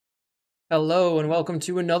Hello and welcome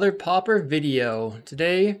to another Pauper video.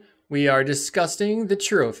 Today we are discussing the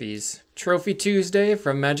trophies. Trophy Tuesday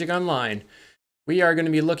from Magic Online. We are going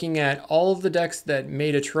to be looking at all of the decks that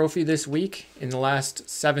made a trophy this week in the last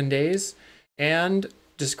 7 days and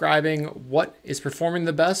describing what is performing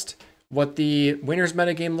the best, what the winner's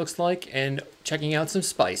metagame looks like, and checking out some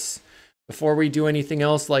spice. Before we do anything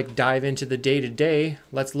else like dive into the day-to-day,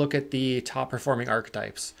 let's look at the top performing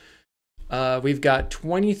archetypes. We've got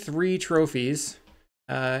 23 trophies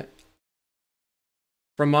from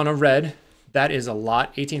mono red. That is a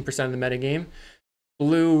lot, 18% of the metagame.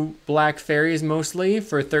 Blue black fairies mostly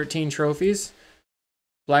for 13 trophies.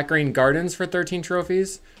 Black green gardens for 13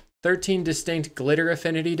 trophies. 13 distinct glitter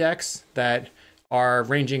affinity decks that are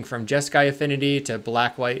ranging from Jeskai affinity to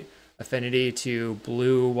black white affinity to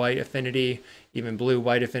blue white affinity, even blue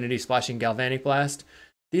white affinity splashing galvanic blast.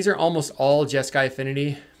 These are almost all Jeskai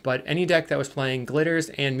affinity, but any deck that was playing glitters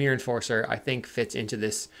and Mirror Enforcer, I think, fits into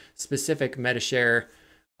this specific metashare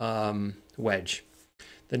wedge.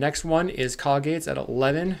 The next one is kalikaiz at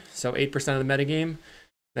 11, so 8% of the metagame.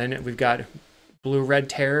 Then we've got blue-red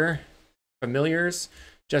terror, familiars,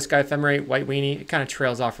 Jeskai ephemerate, white weenie. It kind of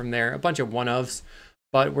trails off from there, a bunch of one-ofs.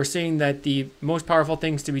 But we're seeing that the most powerful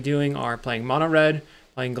things to be doing are playing mono red,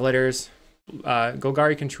 playing glitters,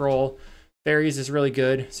 Golgari control. Fairies is really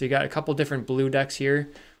good. So you got a couple different blue decks here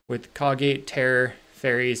with kalikaiz, terror,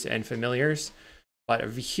 fairies, and familiars. But a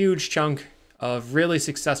huge chunk of really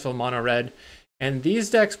successful mono red. And these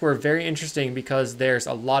decks were very interesting because there's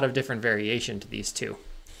a lot of different variation to these two.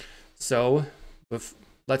 So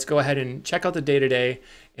let's go ahead and check out the day-to-day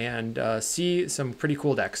and see some pretty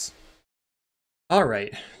cool decks. All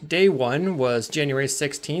right, day one was January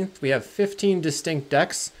 16th. We have 15 distinct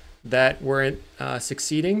decks that were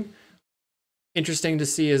succeeding. Interesting to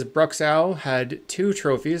see is Bruxau had 2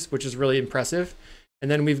 trophies, which is really impressive. And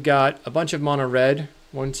then we've got a bunch of mono red,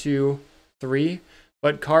 1, 2, 3.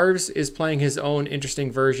 But Carves is playing his own interesting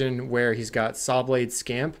version where he's got Sawblade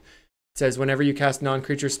Scamp. It says whenever you cast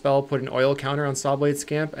non-creature spell, put an oil counter on Sawblade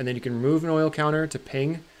Scamp, and then you can remove an oil counter to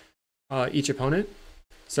ping each opponent.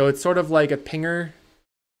 So it's sort of like a pinger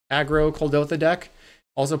aggro Kuldotha deck.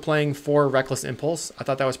 Also playing 4 Reckless Impulse. I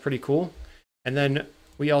thought that was pretty cool. And then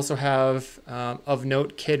we also have, of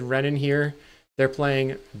note, Kid Renin here. They're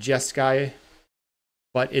playing Jeskai,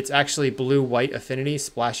 but it's actually blue-white affinity,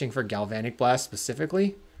 splashing for Galvanic Blast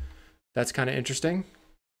specifically. That's kind of interesting.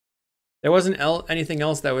 There wasn't anything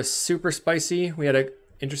else that was super spicy. We had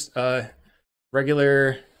a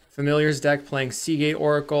regular Familiars deck playing Seagate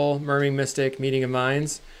Oracle, Merming Mystic, Meeting of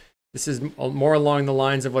Minds. This is more along the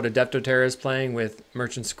lines of what Adepto Terra is playing with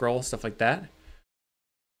Merchant Scroll, stuff like that.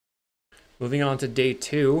 Moving on to day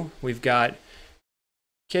 2, we've got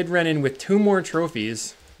Kid Renin with 2 more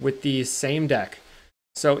trophies with the same deck.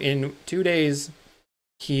 So in 2 days,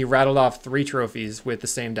 he rattled off 3 trophies with the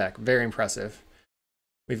same deck. Very impressive.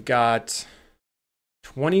 We've got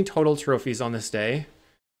 20 total trophies on this day.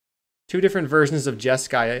 2 different versions of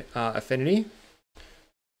Jeskai affinity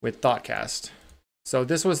with Thoughtcast. So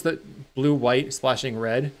this was the blue-white splashing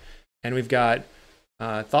red. And we've got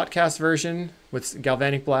Thoughtcast version with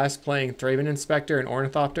Galvanic Blast playing Thraben Inspector and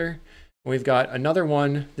Ornithopter. And we've got another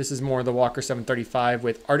one. This is more the Walker 735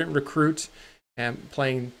 with Ardent Recruit and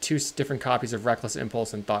playing 2 different copies of Reckless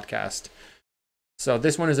Impulse and Thoughtcast. So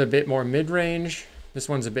this one is a bit more mid-range. This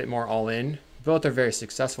one's a bit more all-in. Both are very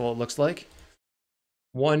successful, it looks like.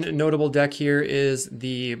 One notable deck here is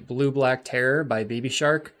the Blue-Black Terror by Baby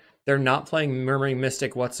Shark. They're not playing Murmuring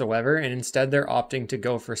Mystic whatsoever, and instead they're opting to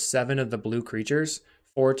go for 7 of the blue creatures,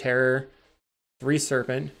 4 Terror, 3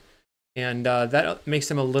 Serpent, and that makes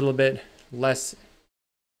them a little bit less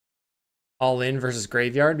all-in versus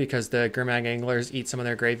graveyard because the Gurmag Anglers eat some of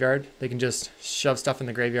their graveyard. They can just shove stuff in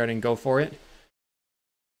the graveyard and go for it.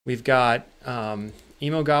 We've got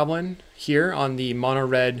Emo Goblin here on the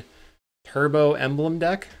mono-red Turbo Emblem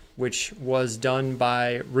deck, which was done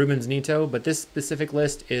by Ruben's Nito, but this specific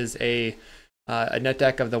list is a net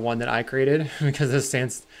deck of the one that I created because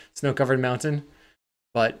of Snow-Covered Mountain.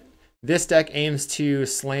 But this deck aims to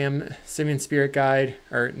slam Simian Spirit Guide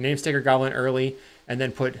or Namestaker Goblin early and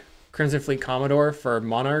then put Crimson Fleet Commodore for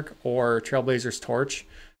Monarch or Trailblazer's Torch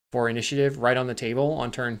for initiative right on the table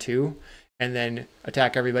on turn 2, and then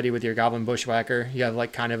attack everybody with your Goblin Bushwhacker. You have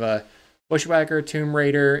like kind of a Bushwhacker, Tomb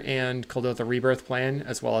Raider, and Kuldotha Rebirth plan,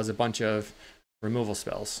 as well as a bunch of removal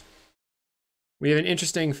spells. We have an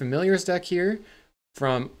interesting Familiars deck here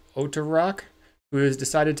from Otorok, who has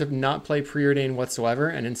decided to not play Preordain whatsoever,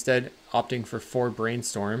 and instead opting for 4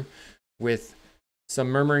 Brainstorm, with some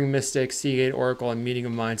Murmuring Mystic, Seagate Oracle, and Meeting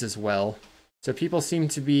of Minds as well. So people seem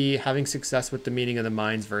to be having success with the Meeting of the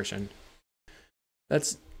Minds version.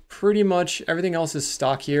 That's pretty much everything else is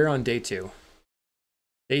stock here on day 2.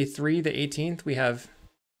 Day 3, the 18th, we have,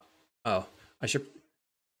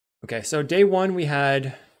 okay, so day 1 we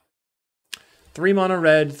had 3 mono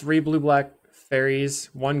red, 3 blue black fairies,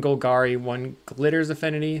 1 Golgari, 1 Glitters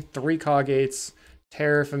Affinity, 3 Coggates,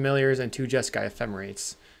 Terror Familiars, and 2 Jeskai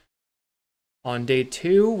Ephemerates. On day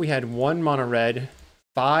 2, we had 1 mono red,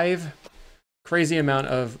 5, crazy amount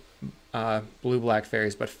of blue black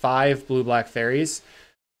fairies, but 5 blue black fairies,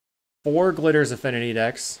 4 Glitters Affinity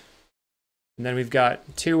decks, and then we've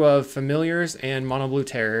got 2 of Familiars and mono blue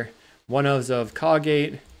Terror, 1 of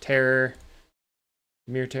Coggate, Terror,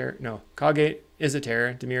 Dimir Terror, no, Coggate is a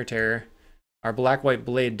Terror, Dimir Terror, our black-white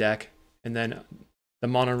Blade deck, and then the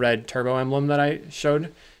mono-red Turbo Emblem that I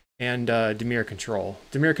showed, and Dimir Control.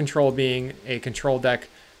 Dimir Control being a control deck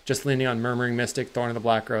just leaning on Murmuring Mystic, Thorn of the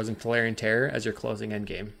Black Rose, and Polarian Terror as your closing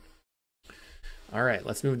endgame. All right,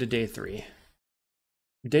 let's move to day 3.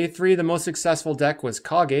 Day 3, the most successful deck was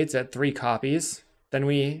Coggates at 3 copies. Then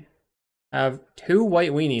we have 2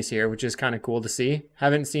 white weenies here, which is kind of cool to see.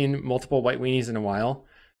 Haven't seen multiple white weenies in a while.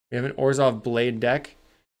 We have an Orzhov Blade deck,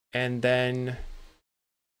 and then a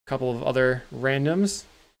couple of other randoms.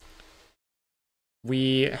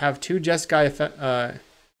 We have 2 Jeskai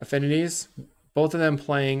affinities, both of them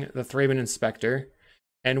playing the Thraben Inspector.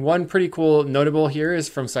 And one pretty cool notable here is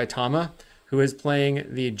from Saitama, who is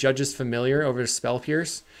playing the Judge's Familiar over Spell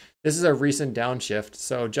Pierce. This is a recent downshift.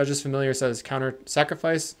 So Judge's Familiar says counter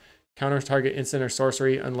sacrifice, counter target instant or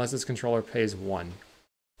sorcery unless its controller pays 1.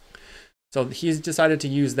 So he's decided to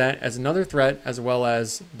use that as another threat as well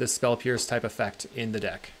as the Spell Pierce type effect in the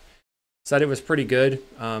deck. Said it was pretty good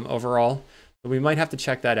overall, but we might have to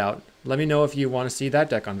check that out. Let me know if you want to see that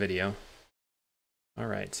deck on video. All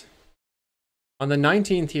right. On the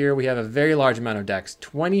 19th here, we have a very large amount of decks,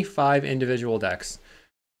 25 individual decks,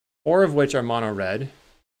 4 of which are mono red.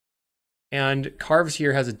 And Carves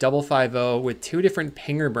here has a double 5-0 with 2 different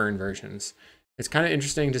Pinger Burn versions. It's kind of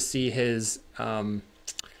interesting to see his, I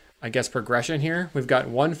guess, progression here. We've got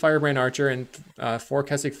 1 Firebrand Archer and 4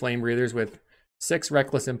 Kessig Flame Breathers with 6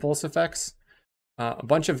 Reckless Impulse effects, a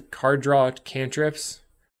bunch of card draw cantrips,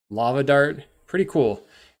 Lava Dart, pretty cool.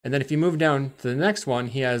 And then if you move down to the next one,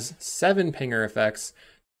 he has 7 Pinger effects.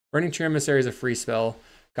 Burning Tree Emissary is a free spell.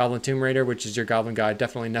 Goblin Tomb Raider, which is your Goblin Guide,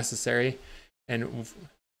 definitely necessary. And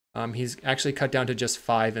he's actually cut down to just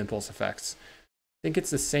 5 impulse effects. I think it's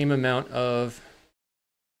the same amount of,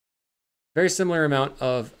 very similar amount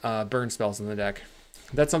of burn spells in the deck.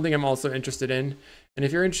 That's something I'm also interested in. And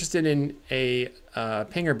if you're interested in a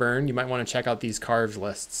Pinger Burn, you might want to check out these Carves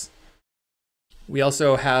lists. We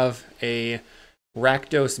also have a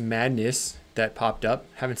Rakdos Madness that popped up.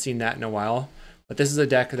 Haven't seen that in a while. But this is a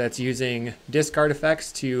deck that's using discard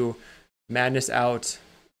effects to madness out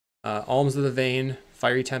Alms of the Vein,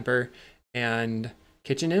 Fiery Temper, and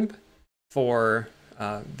Kitchen Imp for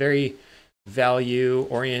very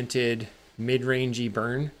value-oriented, mid-rangey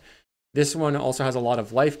burn. This one also has a lot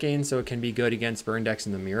of life gain, so it can be good against burn decks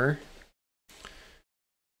in the mirror.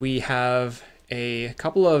 We have a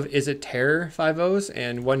couple of Is It Terror 5-0s,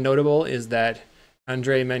 and one notable is that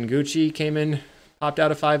Andre Mengucci came in, popped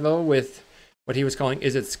out a 5-0 with what he was calling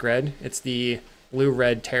Is It Scred. It's the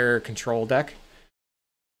blue-red terror control deck.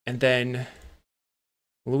 And then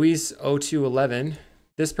Luis 0211,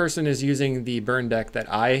 this person is using the burn deck that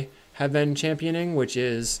I have been championing, which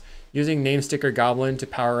is using Namesticker Goblin to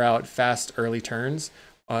power out fast early turns,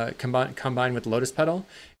 combined with Lotus Petal.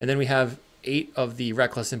 And then we have 8 of the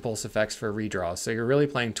Reckless Impulse effects for redraws. So you're really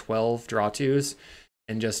playing 12 draw 2s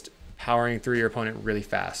and just powering through your opponent really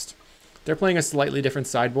fast. They're playing a slightly different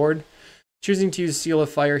sideboard, choosing to use Seal of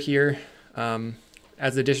Fire here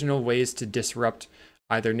as additional ways to disrupt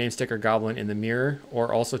either Namesticker Goblin in the mirror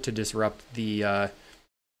or also to disrupt the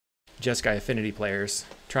Jeskai Affinity players,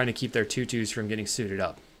 trying to keep their 2/2s from getting suited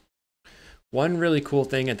up. One really cool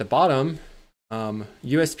thing at the bottom,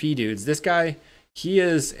 USP Dudes. This guy, he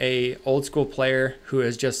is a old school player who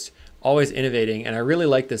is just always innovating, and I really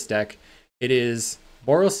like this deck. It is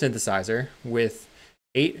Boros Synthesizer with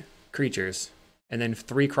 8 creatures and then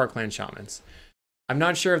 3 Krark-Clan Shamans. I'm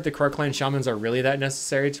not sure if the Krark-Clan Shamans are really that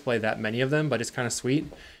necessary to play that many of them, but it's kind of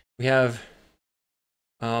sweet. We have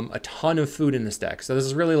a ton of food in this deck. So this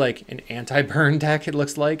is really like an anti-burn deck, it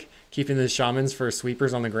looks like, keeping the Shamans for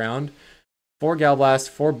sweepers on the ground. 4 Galblast,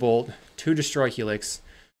 4 Bolt, 2 Destroy Helix.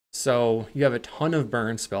 So you have a ton of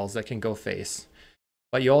burn spells that can go face.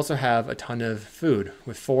 But you also have a ton of food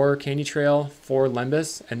with 4 Candy Trail, 4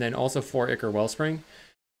 Lembas, and then also 4 Ichor Wellspring.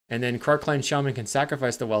 And then Krark-Clan Shaman can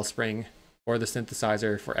sacrifice the Wellspring or the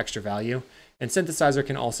Synthesizer for extra value. And Synthesizer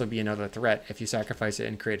can also be another threat if you sacrifice it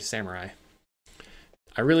and create a Samurai.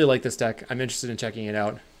 I really like this deck. I'm interested in checking it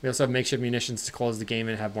out. We also have makeshift munitions to close the game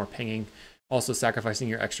and have more pinging, also sacrificing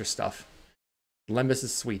your extra stuff. Lembas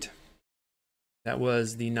is sweet. That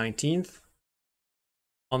was the 19th.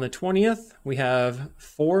 On the 20th, we have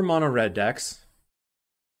 4 mono red decks,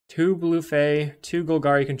 2 blue Fae, 2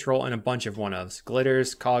 Golgari control, and a bunch of 1-ofs.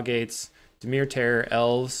 Glitters, Cawgates, Dimir Terror,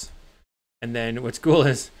 Elves. And then what's cool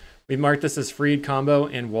is we marked this as freed combo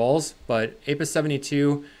and walls, but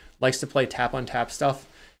Apis72 likes to play tap on tap stuff.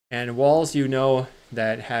 And walls, you know,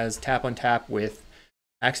 that has tap on tap with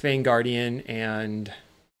Axebane Guardian and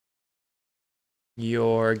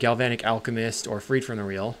your Galvanic Alchemist or Freed from the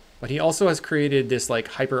Reel. But he also has created this like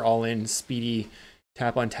hyper all-in speedy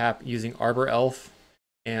tap on tap using Arbor Elf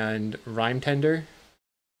and Rhyme Tender.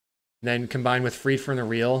 Then combined with Freed from the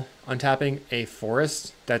Reel, untapping a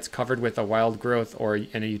forest that's covered with a wild growth or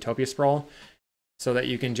in a Utopia Sprawl, so that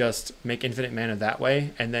you can just make infinite mana that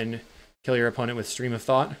way and then kill your opponent with Stream of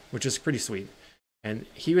Thought, which is pretty sweet. And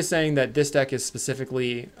he was saying that this deck is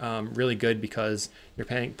specifically really good because you're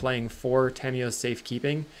playing 4 Tamiyo's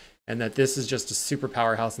Safekeeping, and that this is just a super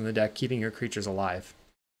powerhouse in the deck, keeping your creatures alive.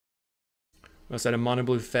 We also had a Mono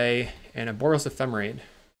Blue Fae and a Boros Ephemerate.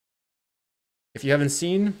 If you haven't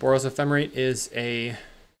seen, Boros Ephemerate is a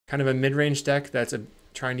kind of a mid-range deck that's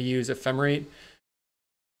trying to use Ephemerate.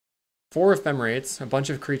 4 Ephemerates, a bunch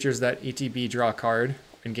of creatures that ETB draw a card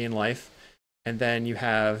and gain life. And then you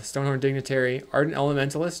have Stonehorn Dignitary, Ardent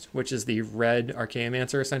Elementalist, which is the red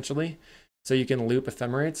Archaeomancer essentially. So you can loop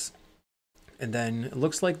Ephemerates. And then it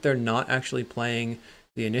looks like they're not actually playing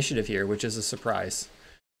the initiative here, which is a surprise.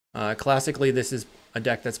 Classically, this is a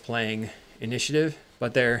deck that's playing initiative,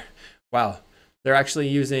 but they're actually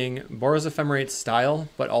using Boros Ephemerate style,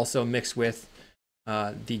 but also mixed with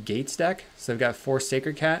the Gates deck. So they've got 4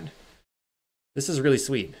 Sacred Cat. This is really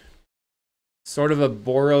sweet. Sort of a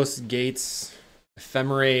Boros, Gates,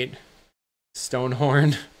 Ephemerate,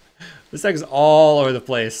 Stonehorn. This deck is all over the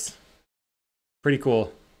place. Pretty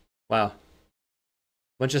cool. Wow.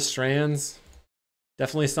 Bunch of strands.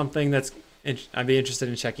 Definitely something that's I'd be interested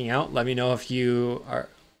in checking out. Let me know if you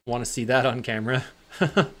want to see that on camera.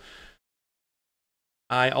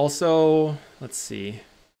 I also, let's see,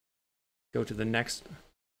 go to the next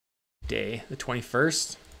day, the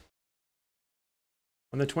 21st.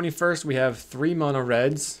 On the 21st, we have 3 mono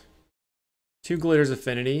reds, 2 glitters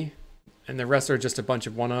affinity, and the rest are just a bunch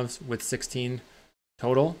of 1-ofs with 16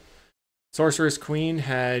 total. Sorceress Queen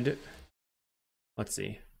had, let's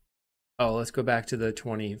see. Oh, let's go back to the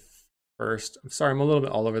 21st. I'm sorry, I'm a little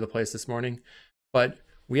bit all over the place this morning, but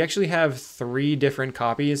we actually have 3 different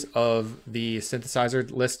copies of the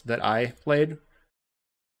synthesizer list that I played,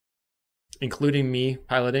 including me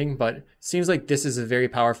piloting, but it seems like this is a very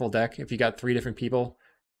powerful deck if you got 3 different people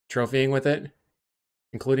trophying with it,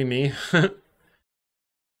 including me.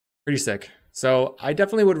 Pretty sick. So I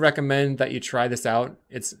definitely would recommend that you try this out.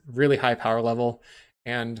 It's really high power level,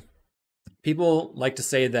 and people like to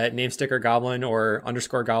say that Namesticker Goblin or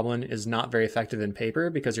underscore Goblin is not very effective in paper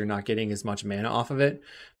because you're not getting as much mana off of it.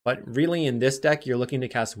 But really in this deck, you're looking to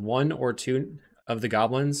cast 1 or 2 of the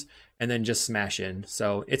goblins and then just smash in.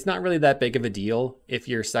 So it's not really that big of a deal if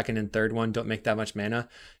your second and third one don't make that much mana.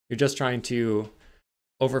 You're just trying to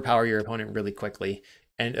overpower your opponent really quickly.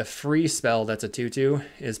 And a free spell that's a 2/2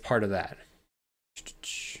 is part of that.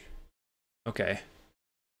 Okay.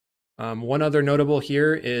 One other notable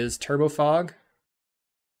here is Turbo Fog.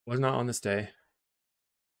 Was not on this day.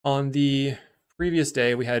 On the previous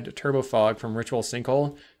day, we had Turbo Fog from Ritual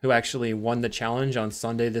Sinkhole, who actually won the challenge on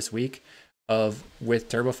Sunday this week with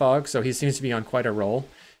Turbo Fog. So he seems to be on quite a roll.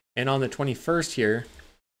 And on the 21st here,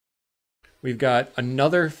 we've got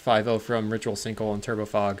another 5-0 from Ritual Sinkhole and Turbo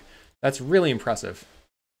Fog. That's really impressive.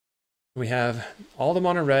 We have all the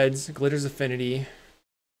mono reds, Glitter's Affinity.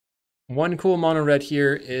 One cool mono red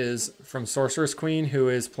here is from Sorceress Queen, who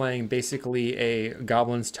is playing basically a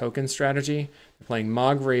Goblin's Token strategy. They're playing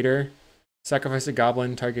Mog Raider, sacrifice a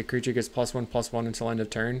Goblin, target creature gets +1/+1 until end of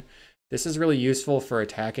turn. This is really useful for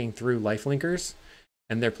attacking through lifelinkers.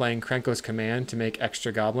 And they're playing Krenko's Command to make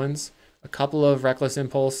extra Goblins. A couple of Reckless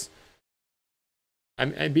Impulse.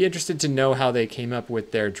 I'd be interested to know how they came up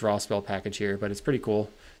with their draw spell package here, but it's pretty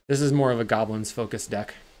cool. This is more of a Goblins focused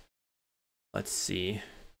deck. Let's see.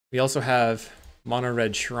 We also have Mono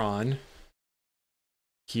Red Shran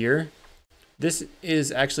here. This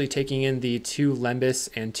is actually taking in the 2 Lembas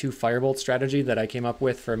and 2 Firebolt strategy that I came up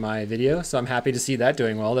with for my video, so I'm happy to see that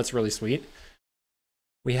doing well. That's really sweet.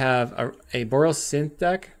 We have a Boros Synth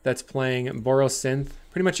deck that's playing Boros Synth,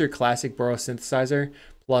 pretty much your classic Boros synthesizer,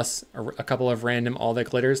 plus a couple of random All That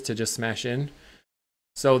Glitters to just smash in.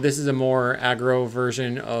 So this is a more aggro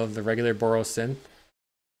version of the regular Boros Synth.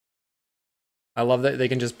 I love that they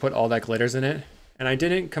can just put all that glitters in it. And I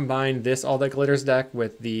didn't combine this all that glitters deck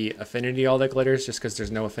with the affinity all that glitters just because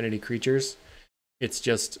there's no affinity creatures. It's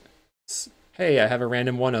just, hey, I have a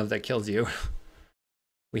random one of that kills you.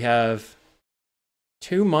 We have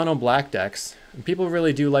 2 mono black decks. And people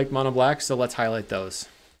really do like mono black, so let's highlight those.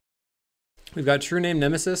 We've got True Name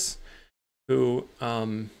Nemesis, who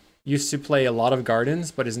used to play a lot of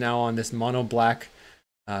gardens, but is now on this mono black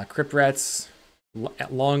Crypt Rats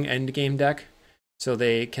long end game deck. So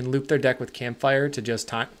they can loop their deck with Campfire to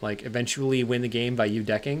just eventually win the game by you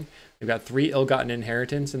decking. They've got 3 Ill-Gotten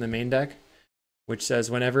Inheritance in the main deck, which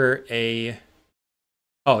says whenever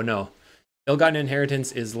oh no, Ill-Gotten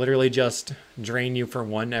Inheritance is literally just drain you for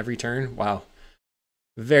 1 every turn. Wow.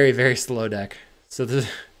 Very, very slow deck. So they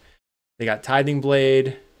got Tithing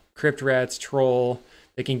Blade, Crypt Rats, Troll.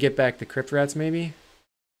 They can get back the Crypt Rats maybe.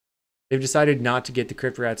 They've decided not to get the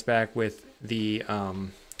Crypt Rats back with the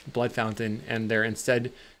Blood Fountain, and they're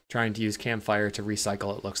instead trying to use Campfire to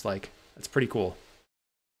recycle, it looks like. That's pretty cool.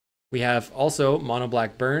 We have also Mono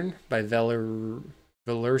Black Burn by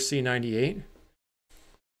Velersi98.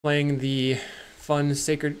 Playing the fun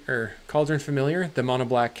Sacred or Cauldron Familiar, the Mono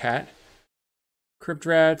Black Cat. Crypt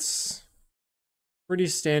Rats, pretty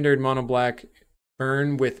standard Mono Black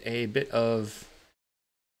Burn with a bit of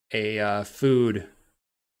a food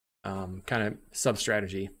kind of sub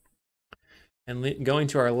strategy. And going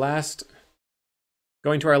to our last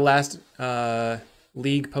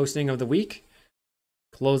league posting of the week,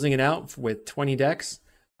 closing it out with 20 decks.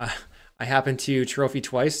 I happen to trophy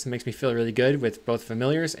twice. It makes me feel really good with both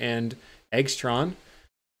Familiars and Eggstron.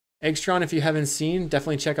 Eggstron, if you haven't seen,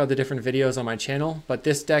 definitely check out the different videos on my channel. But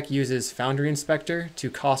this deck uses Foundry Inspector to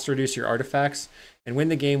cost reduce your artifacts and win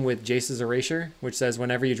the game with Jace's Erasure, which says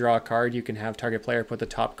whenever you draw a card, you can have target player put the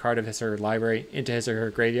top card of his or her library into his or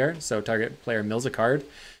her graveyard. So target player mills a card.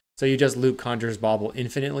 So you just loop Conjurer's Bauble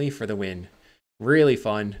infinitely for the win. Really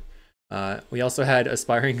fun. We also had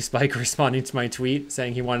Aspiring Spike responding to my tweet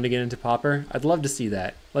saying he wanted to get into Pauper. I'd love to see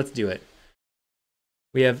that. Let's do it.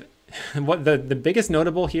 We have what the biggest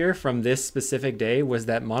notable here from this specific day was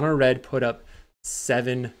that Mono Red put up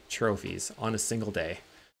 7 trophies on a single day.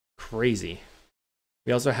 Crazy.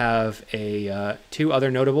 We also have 2 other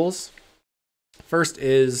notables. First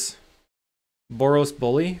is Boros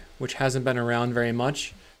Bully, which hasn't been around very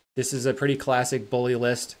much. This is a pretty classic bully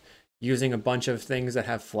list using a bunch of things that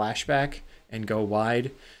have flashback and go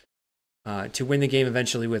wide to win the game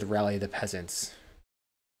eventually with Rally the Peasants.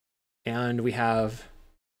 And we have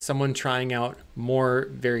someone trying out more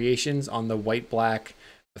variations on the white-black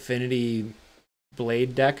Affinity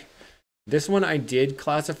Blade deck. This one I did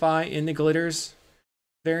classify in the glitters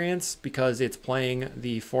variants because it's playing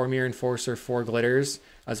the 4 Mirror Enforcer, 4 glitters,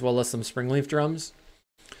 as well as some Springleaf Drums.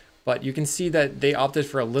 But you can see that they opted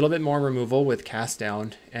for a little bit more removal with Cast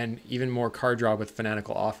Down and even more card draw with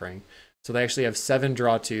Fanatical Offering. So they actually have 7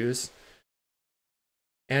 draw 2s.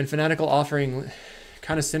 And Fanatical Offering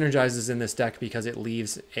kind of synergizes in this deck because it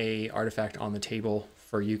leaves a artifact on the table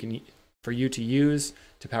for you to use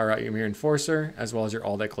to power out your Mirror Enforcer, as well as your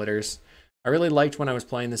All That Glitters. I really liked when I was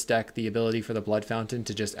playing this deck the ability for the Blood Fountain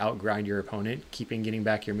to just outgrind your opponent, getting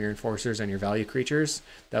back your Mirror Enforcers and your value creatures.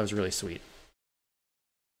 That was really sweet.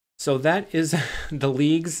 So that is the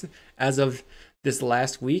leagues as of this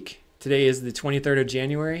last week. Today is the 23rd of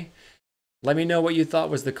January. Let me know what you thought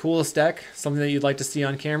was the coolest deck, something that you'd like to see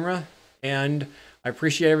on camera. And I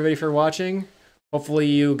appreciate everybody for watching. Hopefully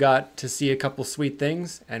you got to see a couple sweet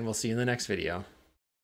things, and we'll see you in the next video.